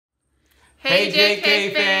Hey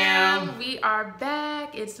Jay&Kay fam! We are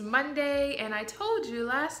back. It's Monday, and I told you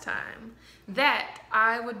last time that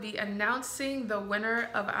I would be announcing the winner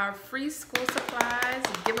of our free school supplies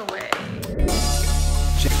giveaway.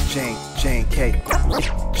 Jay&Kay. Jay&Kay.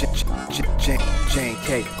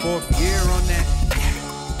 Fourth year on that.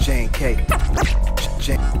 Jay&Kay.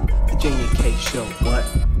 Jay&Kay Show. What?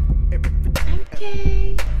 I'm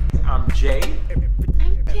Kay. I'm Jay.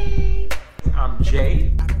 I'm Kay. I'm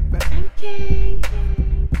Jay. I'm Kay.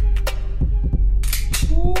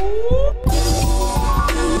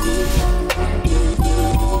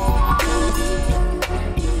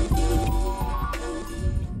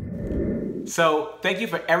 So thank you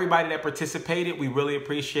for everybody that participated. We really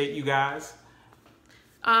appreciate you guys.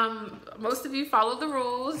 Most of you followed the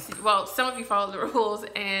rules. Well, some of you followed the rules,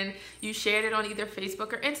 and you shared it on either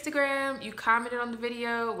Facebook or Instagram. You commented on the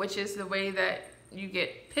video, which is the way that you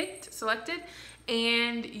get picked, selected,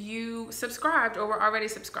 and you subscribed or were already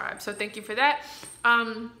subscribed. So thank you for that.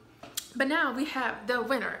 But now we have the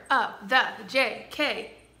winner of the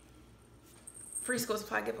Jay&Kay free school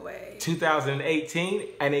supply giveaway 2018,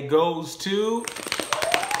 and it goes to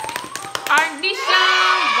Arnisha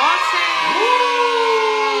Walton.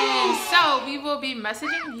 So we will be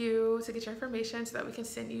messaging you to get your information so that we can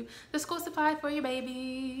send you the school supply for your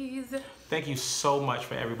babies. Thank you so much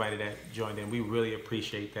for everybody that joined in. We really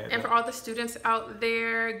appreciate that. And for all the students out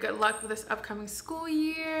there, good luck with this upcoming school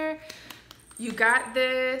year. You got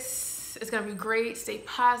this. It's gonna be great. Stay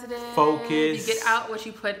positive. Focus. You get out what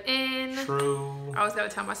you put in. True. I always gotta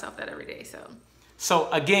tell myself that every day. So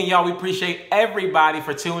again, y'all, we appreciate everybody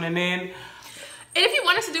for tuning in. And if you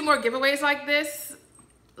want us to do more giveaways like this,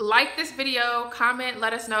 like this video, comment,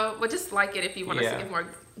 let us know. Well, just like it if you want us to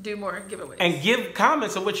do more giveaways. And give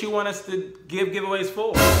comments on what you want us to give giveaways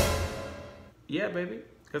for. Yeah, baby.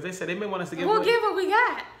 Because they said they may want us to give away. We'll give what we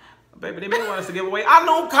got. Baby, they may want us to give away. I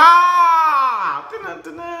know car.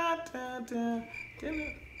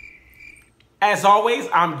 As always,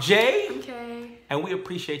 I'm Jay. I'm Kay. And we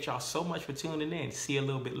appreciate y'all so much for tuning in. See you a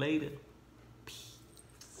little bit later. Peace.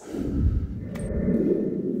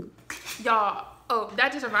 Y'all, oh,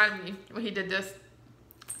 that just reminded me when he did this.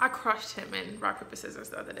 I crushed him in rock, paper, scissors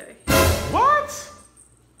the other day. What?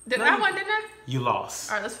 Didn't I? You lost.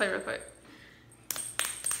 All right, let's play real quick.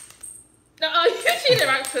 No, you cheated,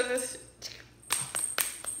 rock, scissors.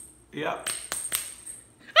 Yep.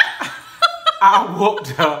 I whooped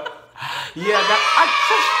her. Yeah,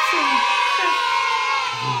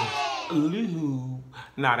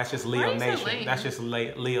 Nah, that's just Leo Nation. That's just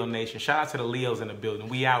Leo Nation. Shout out to the Leos in the building.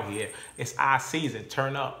 We out here. It's our season.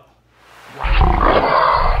 Turn up.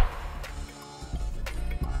 Wow.